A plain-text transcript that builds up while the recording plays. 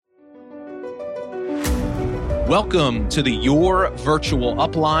Welcome to the Your Virtual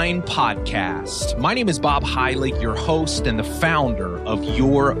Upline podcast. My name is Bob Heilig, your host and the founder of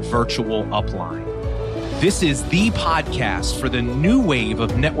Your Virtual Upline. This is the podcast for the new wave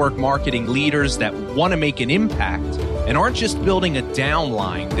of network marketing leaders that want to make an impact and aren't just building a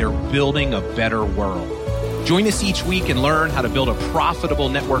downline, they're building a better world. Join us each week and learn how to build a profitable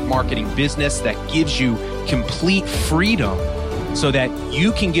network marketing business that gives you complete freedom so that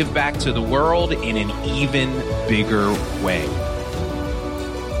you can give back to the world in an even bigger way.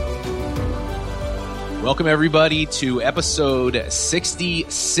 Welcome, everybody, to episode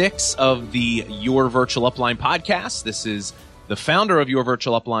 66 of the Your Virtual Upline podcast. This is the founder of Your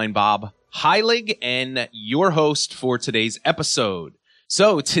Virtual Upline, Bob Heilig, and your host for today's episode.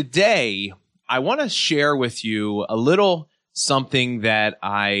 So today, I want to share with you a little something that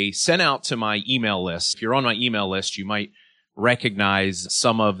I sent out to my email list. If you're on my email list, you might recognize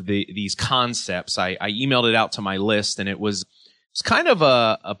some of these concepts. I emailed it out to my list, and it was kind of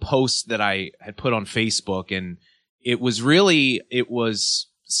a post that I had put on Facebook, and it was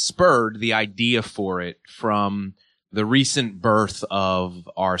spurred, the idea for it, from the recent birth of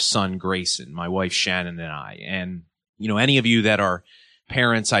our son Grayson, my wife Shannon and I. And, you know, any of you that are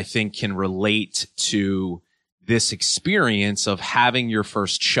parents, I think, can relate to this experience of having your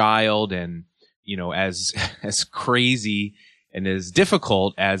first child, and you know, as crazy and as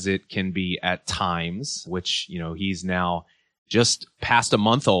difficult as it can be at times, which, you know, he's now just past a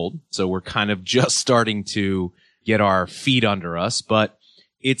month old. So we're kind of just starting to get our feet under us, but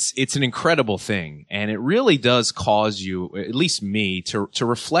it's an incredible thing. And it really does cause you, at least me, to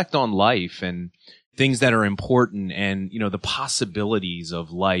reflect on life and things that are important, and, you know, the possibilities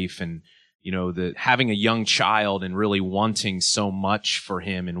of life, and, you know, having a young child and really wanting so much for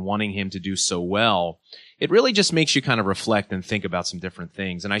him and wanting him to do so well. It really just makes you kind of reflect and think about some different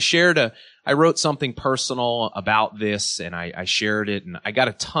things. And I wrote something personal about this, and I shared it, and I got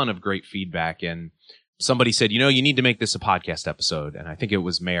a ton of great feedback. And somebody said, you know, you need to make this a podcast episode. And I think it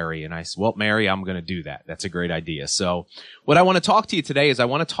was Mary. And I said, well, Mary, I'm going to do that. That's a great idea. So what I want to talk to you today is I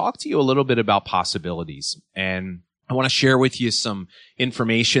want to talk to you a little bit about possibilities. And I want to share with you some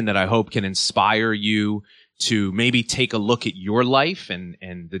information that I hope can inspire you to maybe take a look at your life and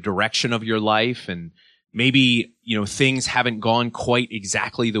the direction of your life. And maybe, you know, things haven't gone quite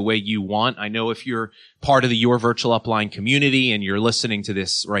exactly the way you want. I know if you're part of the Your Virtual Upline community and you're listening to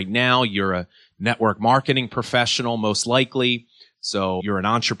this right now, you're a network marketing professional, most likely. So you're an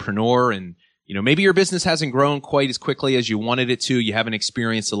entrepreneur, and, you know, maybe your business hasn't grown quite as quickly as you wanted it to. You haven't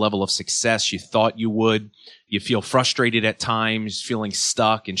experienced the level of success you thought you would. You feel frustrated at times, feeling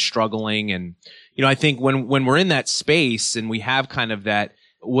stuck and struggling. And, you know, I think when we're in that space and we have kind of that,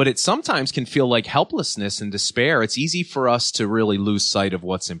 what it sometimes can feel like helplessness and despair, it's easy for us to really lose sight of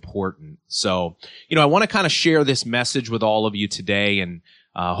what's important. So, you know, I want to kind of share this message with all of you today, and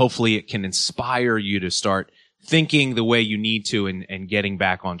hopefully it can inspire you to start thinking the way you need to and getting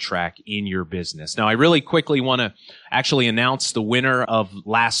back on track in your business. Now, I really quickly want to actually announce the winner of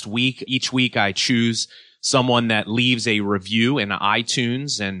last week. Each week I choose someone that leaves a review in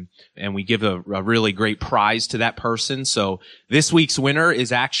iTunes, and we give a really great prize to that person. So this week's winner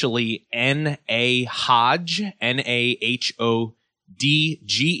is actually N.A. Hodge, N-A-H-O-D-G-E,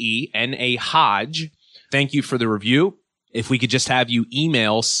 N.A. Hodge. Thank you for the review. If we could just have you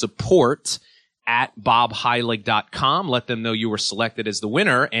email support@bobheilig.com, let them know you were selected as the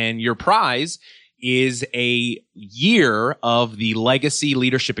winner, and your prize is a year of the Legacy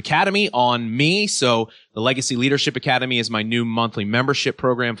Leadership Academy on me. So the Legacy Leadership Academy is my new monthly membership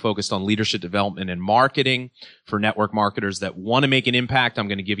program focused on leadership development and marketing for network marketers that want to make an impact. I'm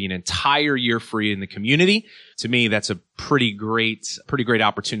going to give you an entire year free in the community. To me, that's a pretty great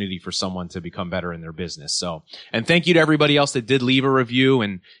opportunity for someone to become better in their business. So, and thank you to everybody else that did leave a review.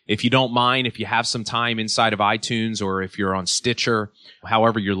 And if you don't mind, if you have some time inside of iTunes, or if you're on Stitcher,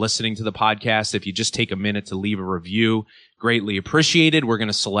 however you're listening to the podcast, if you just take a minute to leave a review, greatly appreciated. We're going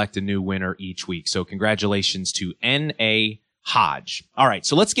to select a new winner each week. So congratulations to N.A. Hodge. All right,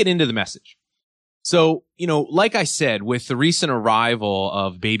 so let's get into the message. So, you know, like I said, with the recent arrival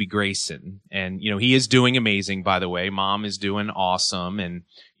of baby Grayson, and, you know, he is doing amazing, by the way. Mom is doing awesome. And,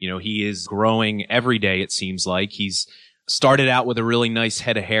 you know, he is growing every day, it seems like. He's started out with a really nice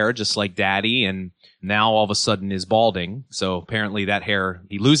head of hair, just like daddy, and now all of a sudden is balding. So apparently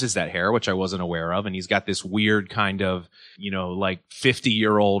he loses that hair, which I wasn't aware of. And he's got this weird kind of, you know, like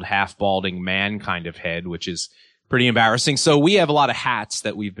 50-year-old half balding man kind of head, which is pretty embarrassing. So we have a lot of hats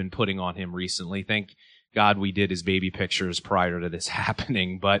that we've been putting on him recently. Thank God we did his baby pictures prior to this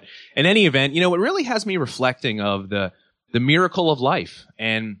happening. But in any event, you know, it really has me reflecting of the miracle of life,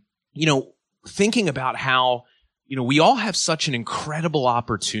 and, you know, thinking about how we all have such an incredible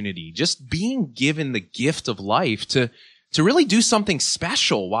opportunity, just being given the gift of life to really do something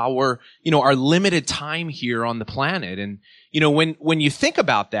special while we're, our limited time here on the planet. And, when you think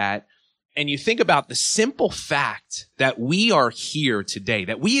about that and you think about the simple fact that we are here today,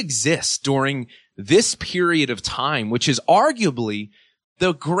 that we exist during this period of time, which is arguably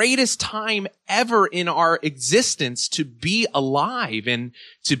the greatest time ever in our existence to be alive and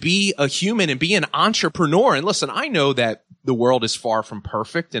to be a human and be an entrepreneur. And listen, I know that the world is far from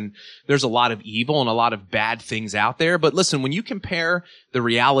perfect and there's a lot of evil and a lot of bad things out there. But listen, when you compare the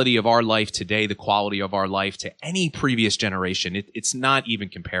reality of our life today, the quality of our life to any previous generation, it's not even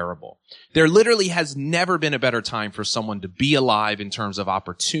comparable. There literally has never been a better time for someone to be alive in terms of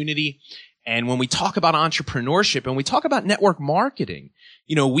opportunity. And when we talk about entrepreneurship and we talk about network marketing,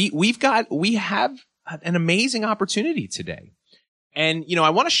 we have an amazing opportunity today. And, I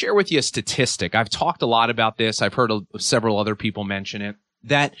want to share with you a statistic. I've talked a lot about this. I've heard several other people mention it,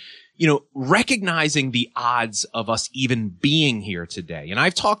 that, recognizing the odds of us even being here today. And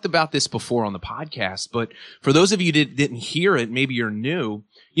I've talked about this before on the podcast, but for those of you that didn't hear it, maybe you're new,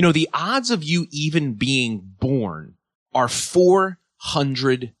 the odds of you even being born are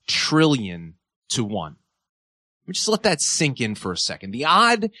 400 trillion to 1. Let me just let that sink in for a second. The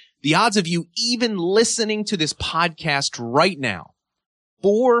odds of you even listening to this podcast right now,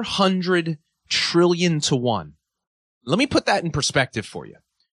 400 trillion to 1. Let me put that in perspective for you.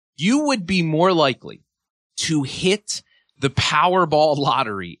 You would be more likely to hit the Powerball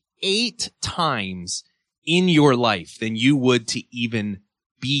lottery 8 times in your life than you would to even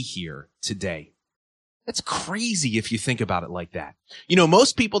be here today. That's crazy if you think about it like that.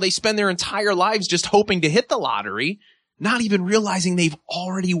 Most people, they spend their entire lives just hoping to hit the lottery, not even realizing they've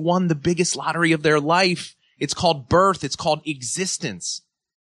already won the biggest lottery of their life. It's called birth. It's called existence.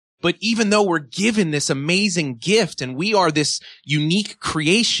 But even though we're given this amazing gift and we are this unique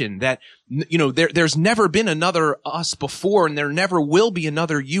creation that, there's never been another us before and there never will be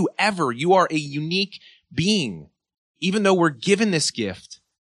another you ever. You are a unique being. Even though we're given this gift,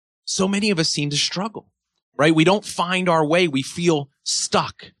 so many of us seem to struggle, right? We don't find our way. We feel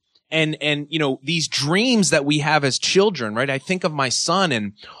stuck. And, these dreams that we have as children, right? I think of my son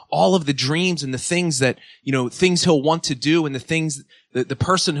and all of the dreams and the things that, things he'll want to do and the things, the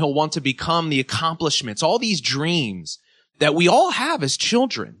person he'll want to become, the accomplishments, all these dreams that we all have as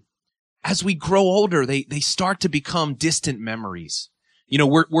children. As we grow older, they start to become distant memories.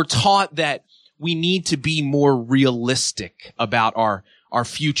 We're taught that we need to be more realistic about our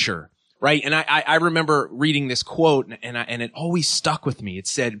future. Right. And I remember reading this quote and it always stuck with me. It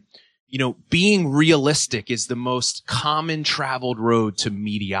said, being realistic is the most common traveled road to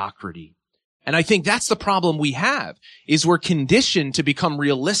mediocrity. And I think that's the problem we have, is we're conditioned to become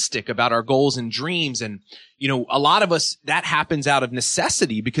realistic about our goals and dreams. And, a lot of us, that happens out of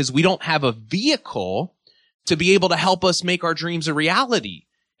necessity because we don't have a vehicle to be able to help us make our dreams a reality.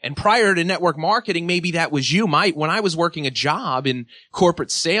 And prior to network marketing, maybe that was you. When I was working a job in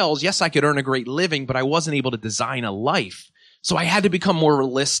corporate sales, yes, I could earn a great living, but I wasn't able to design a life. So I had to become more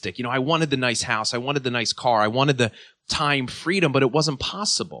realistic. I wanted the nice house. I wanted the nice car. I wanted the time freedom, but it wasn't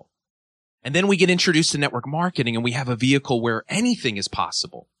possible. And then we get introduced to network marketing and we have a vehicle where anything is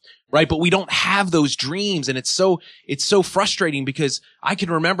possible, right? But we don't have those dreams. And it's so frustrating because I can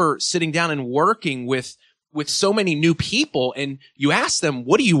remember sitting down and working with so many new people and you ask them,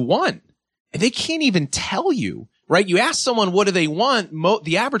 what do you want? And they can't even tell you, right? You ask someone, what do they want?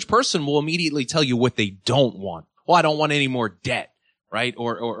 The average person will immediately tell you what they don't want. Well, I don't want any more debt, right?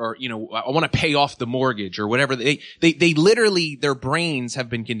 Or I want to pay off the mortgage or whatever. They literally, their brains have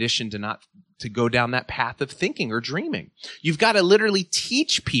been conditioned to go down that path of thinking or dreaming. You've got to literally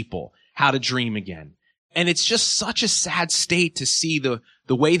teach people how to dream again. And it's just such a sad state to see the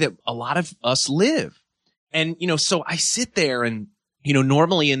way that a lot of us live. And, so I sit there and,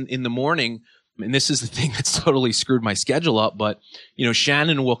 normally in the morning, and this is the thing that's totally screwed my schedule up, but,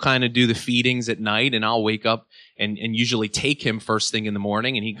 Shannon will kind of do the feedings at night and I'll wake up and usually take him first thing in the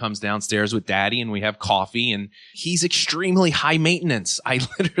morning and he comes downstairs with daddy and we have coffee and he's extremely high maintenance. I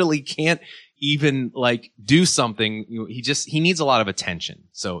literally can't even do something. He needs a lot of attention.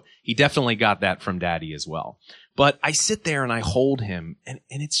 So he definitely got that from daddy as well. But I sit there and I hold him and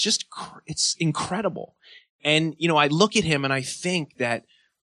it's incredible. And, I look at him and I think that,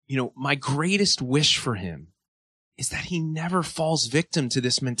 my greatest wish for him is that he never falls victim to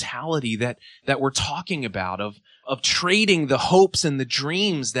this mentality that we're talking about of trading the hopes and the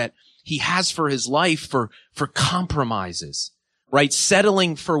dreams that he has for his life for compromises, right?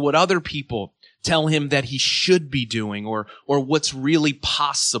 Settling for what other people tell him that he should be doing or what's really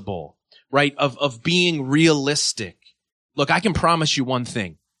possible, right? Of being realistic. Look, I can promise you one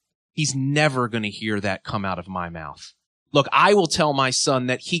thing. He's never going to hear that come out of my mouth. Look, I will tell my son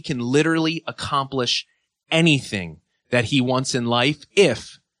that he can literally accomplish anything that he wants in life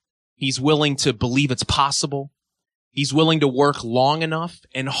if he's willing to believe it's possible. He's willing to work long enough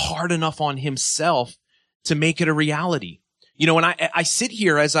and hard enough on himself to make it a reality. You know, when I sit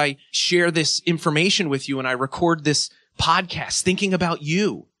here as I share this information with you and I record this podcast thinking about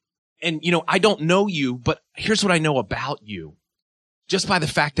you. And, you know, I don't know you, but here's what I know about you. Just by the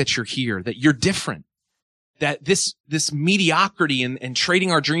fact that you're here, that you're different, that this mediocrity and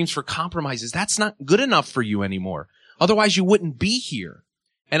trading our dreams for compromises, that's not good enough for you anymore. Otherwise, you wouldn't be here.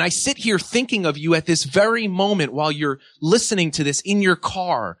 And I sit here thinking of you at this very moment while you're listening to this in your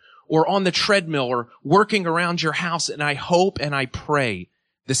car or on the treadmill or working around your house. And I hope and I pray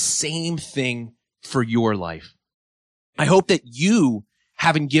the same thing for your life. I hope that you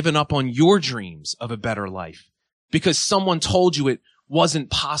haven't given up on your dreams of a better life because someone told you it wasn't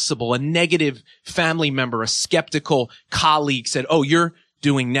possible. A negative family member, a skeptical colleague said, "Oh, you're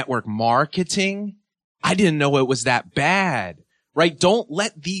doing network marketing? I didn't know it was that bad." Right? Don't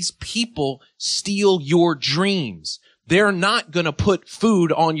let these people steal your dreams. They're not going to put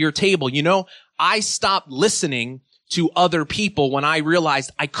food on your table. You know, I stopped listening to other people when I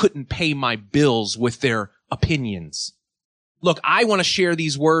realized I couldn't pay my bills with their opinions. Look, I want to share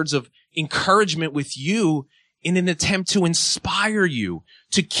these words of encouragement with you in an attempt to inspire you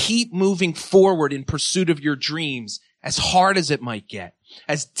to keep moving forward in pursuit of your dreams, as hard as it might get,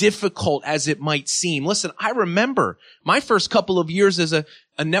 as difficult as it might seem. Listen, I remember my first couple of years as a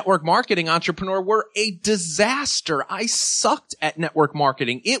network marketing entrepreneur were a disaster. I sucked at network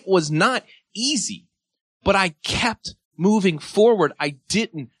marketing. It was not easy, but I kept moving forward. I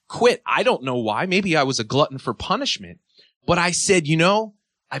didn't quit. I don't know why. Maybe I was a glutton for punishment, but I said, you know,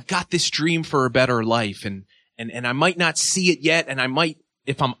 I've got this dream for a better life and I might not see it yet. And I might,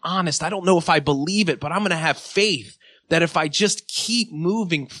 if I'm honest, I don't know if I believe it, but I'm going to have faith that if I just keep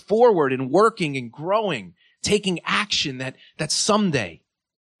moving forward and working and growing, taking action, that someday.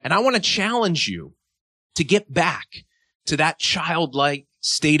 And I want to challenge you to get back to that childlike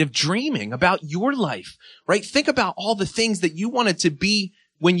state of dreaming about your life, right? Think about all the things that you wanted to be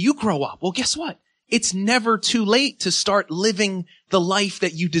when you grow up. Well, guess what? It's never too late to start living the life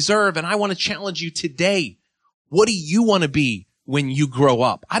that you deserve. And I want to challenge you today. What do you want to be when you grow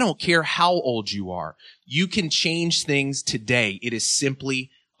up? I don't care how old you are. You can change things today. It is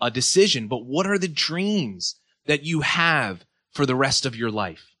simply a decision. But what are the dreams that you have for the rest of your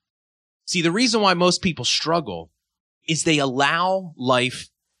life? See, the reason why most people struggle is they allow life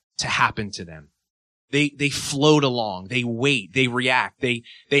to happen to them. They float along. They wait. They react. They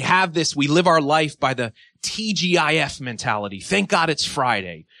have this, we live our life by the TGIF mentality. Thank God it's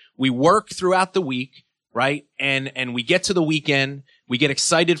Friday. We work throughout the week, right? And we get to the weekend. We get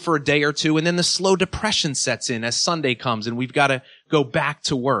excited for a day or two, and then the slow depression sets in as Sunday comes and we've got to go back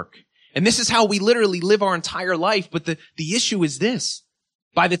to work. And this is how we literally live our entire life. But the issue is this.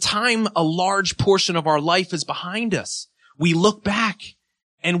 By the time a large portion of our life is behind us, we look back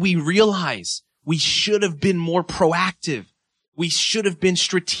and we realize we should have been more proactive. We should have been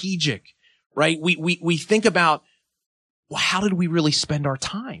strategic, right? We think about, well, how did we really spend our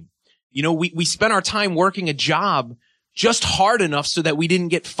time? You know, we spent our time working a job just hard enough so that we didn't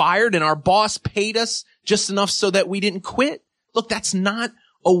get fired, and our boss paid us just enough so that we didn't quit. Look, that's not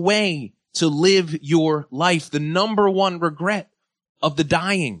a way to live your life. The number one regret of the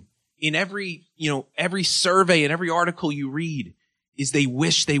dying in every survey and every article you read is they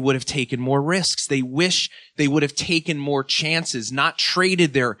wish they would have taken more risks. They wish they would have taken more chances, not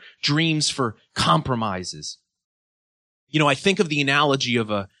traded their dreams for compromises. You know, I think of the analogy of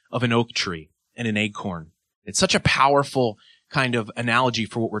an oak tree and an acorn. It's such a powerful kind of analogy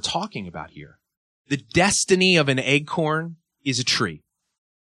for what we're talking about here. The destiny of an acorn is a tree.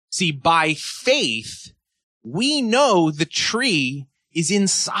 See, by faith, we know the tree is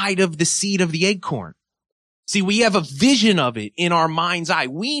inside of the seed of the acorn. See, we have a vision of it in our mind's eye.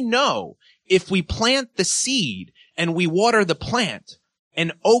 We know if we plant the seed and we water the plant,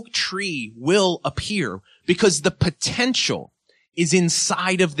 an oak tree will appear because the potential is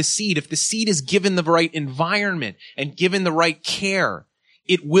inside of the seed. If the seed is given the right environment and given the right care,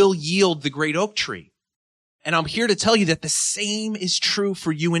 it will yield the great oak tree. And I'm here to tell you that the same is true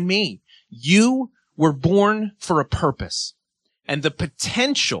for you and me. You were born for a purpose, and the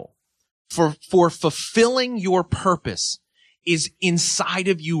potential for fulfilling your purpose is inside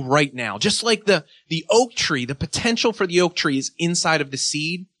of you right now. Just like the oak tree, the potential for the oak tree is inside of the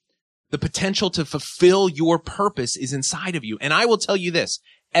seed. The potential to fulfill your purpose is inside of you. And I will tell you this,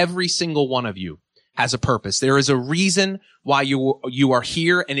 Every single one of you has a purpose. There is a reason why you are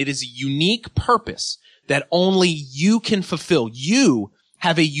here, and it is a unique purpose that only you can fulfill. You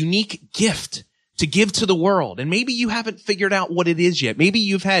have a unique gift to give to the world. And maybe you haven't figured out what it is yet. Maybe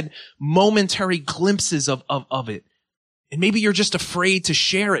you've had momentary glimpses of it. And maybe you're just afraid to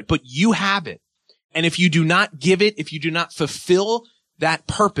share it, but you have it. And if you do not give it, if you do not fulfill that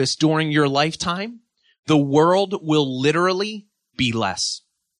purpose during your lifetime, the world will literally be less.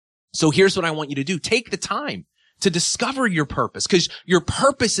 So here's what I want you to do. Take the time to discover your purpose, because your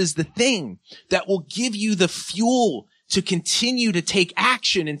purpose is the thing that will give you the fuel to continue to take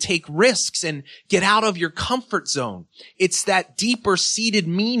action and take risks and get out of your comfort zone. It's that deeper seated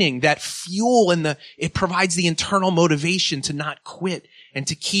meaning, that fuel, and it provides the internal motivation to not quit and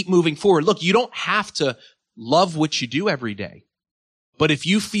to keep moving forward. Look, you don't have to love what you do every day, but if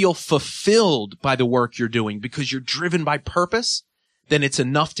you feel fulfilled by the work you're doing because you're driven by purpose, then it's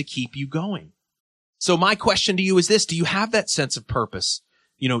enough to keep you going. So my question to you is this: do you have that sense of purpose,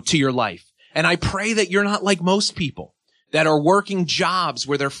 to your life? And I pray that you're not like most people that are working jobs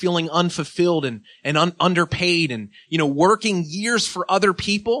where they're feeling unfulfilled and underpaid and, working years for other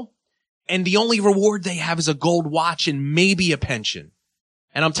people. And the only reward they have is a gold watch and maybe a pension.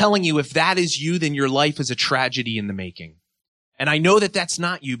 And I'm telling you, if that is you, then your life is a tragedy in the making. And I know that that's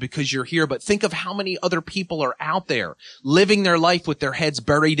not you because you're here, but think of how many other people are out there living their life with their heads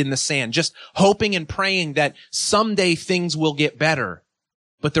buried in the sand, just hoping and praying that someday things will get better.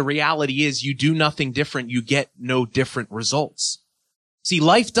 But the reality is you do nothing different. You get no different results. See,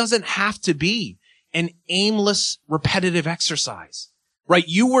 life doesn't have to be an aimless, repetitive exercise, right?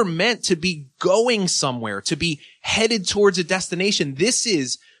 You were meant to be going somewhere, to be headed towards a destination. This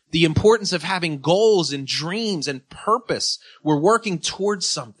is the importance of having goals and dreams and purpose. We're working towards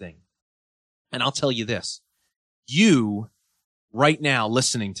something. And I'll tell you this, you right now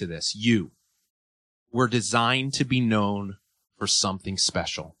listening to this, you were designed to be known for something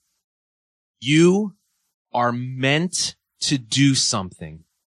special. You are meant to do something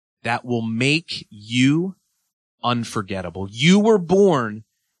that will make you unforgettable. You were born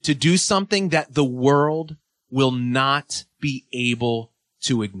to do something that the world will not be able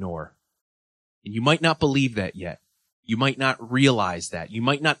to ignore. And you might not believe that yet. You might not realize that. You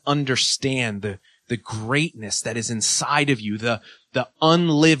might not understand the greatness that is inside of you, the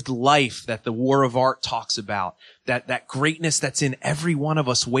unlived life that the War of Art talks about, that greatness that's in every one of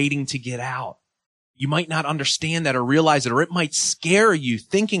us waiting to get out. You might not understand that or realize it, or it might scare you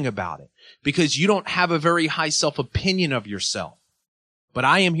thinking about it because you don't have a very high self-opinion of yourself. But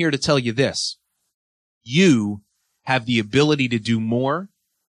I am here to tell you this. You have the ability to do more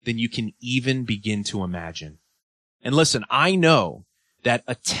than you can even begin to imagine. And listen, I know that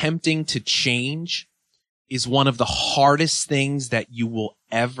attempting to change is one of the hardest things that you will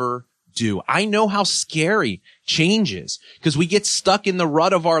ever do. I know how scary change is because we get stuck in the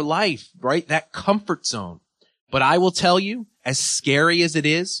rut of our life, right? That comfort zone. But I will tell you, as scary as it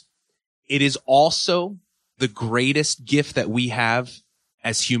is also the greatest gift that we have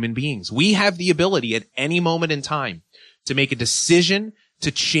as human beings. We have the ability at any moment in time to make a decision to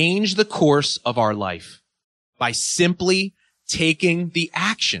change the course of our life by simply taking the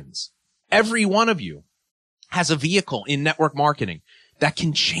actions. Every one of you has a vehicle in network marketing that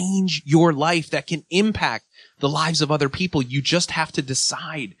can change your life, that can impact the lives of other people. You just have to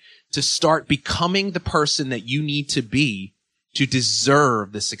decide to start becoming the person that you need to be to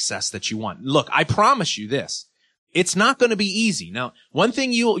deserve the success that you want. Look, I promise you this. It's not going to be easy. Now, one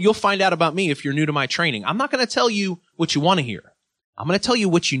thing you'll find out about me if you're new to my training, I'm not going to tell you what you want to hear. I'm going to tell you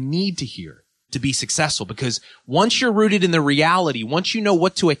what you need to hear to be successful, because once you're rooted in the reality, once you know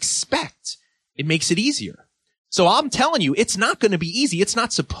what to expect, it makes it easier. So I'm telling you, it's not going to be easy. It's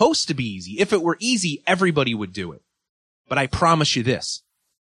not supposed to be easy. If it were easy, everybody would do it. But I promise you this,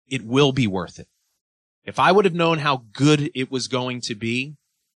 it will be worth it. If I would have known how good it was going to be,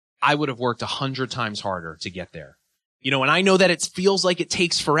 I would have worked 100 times harder to get there. And I know that it feels like it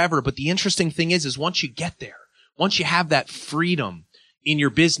takes forever, but the interesting thing is once you get there, once you have that freedom in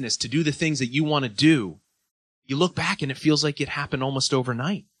your business to do the things that you want to do, you look back and it feels like it happened almost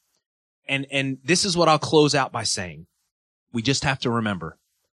overnight. And this is what I'll close out by saying. We just have to remember,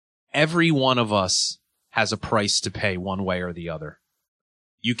 every one of us has a price to pay one way or the other.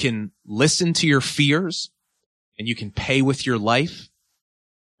 You can listen to your fears and you can pay with your life,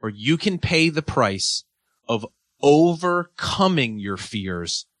 or you can pay the price of overcoming your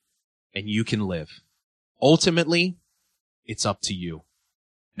fears and you can live. Ultimately, it's up to you.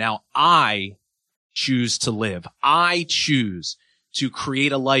 Now, I choose to live. I choose to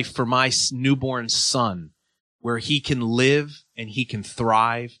create a life for my newborn son where he can live and he can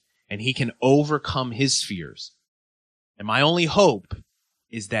thrive and he can overcome his fears. And my only hope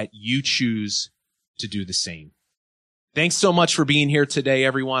is that you choose to do the same. Thanks so much for being here today,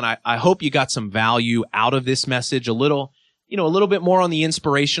 everyone. I hope you got some value out of this message, a little bit more on the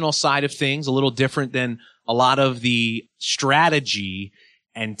inspirational side of things, a little different than a lot of the strategy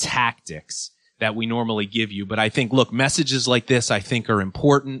and tactics that we normally give you. But I think, look, messages like this, I think, are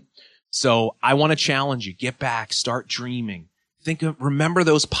important. So I want to challenge you. Get back, start dreaming. Remember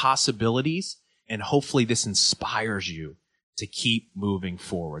those possibilities, and hopefully this inspires you to keep moving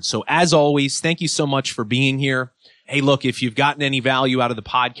forward. So as always, thank you so much for being here. Hey, look, if you've gotten any value out of the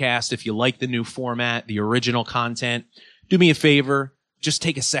podcast, if you like the new format, the original content, do me a favor. Just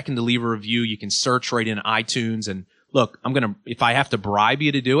take a second to leave a review. You can search right in iTunes. And look, if I have to bribe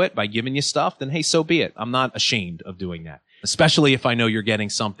you to do it by giving you stuff, then hey, so be it. I'm not ashamed of doing that, especially if I know you're getting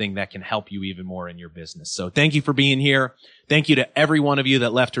something that can help you even more in your business. So thank you for being here. Thank you to every one of you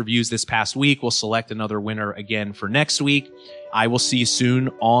that left reviews this past week. We'll select another winner again for next week. I will see you soon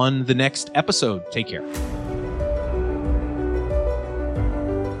on the next episode. Take care.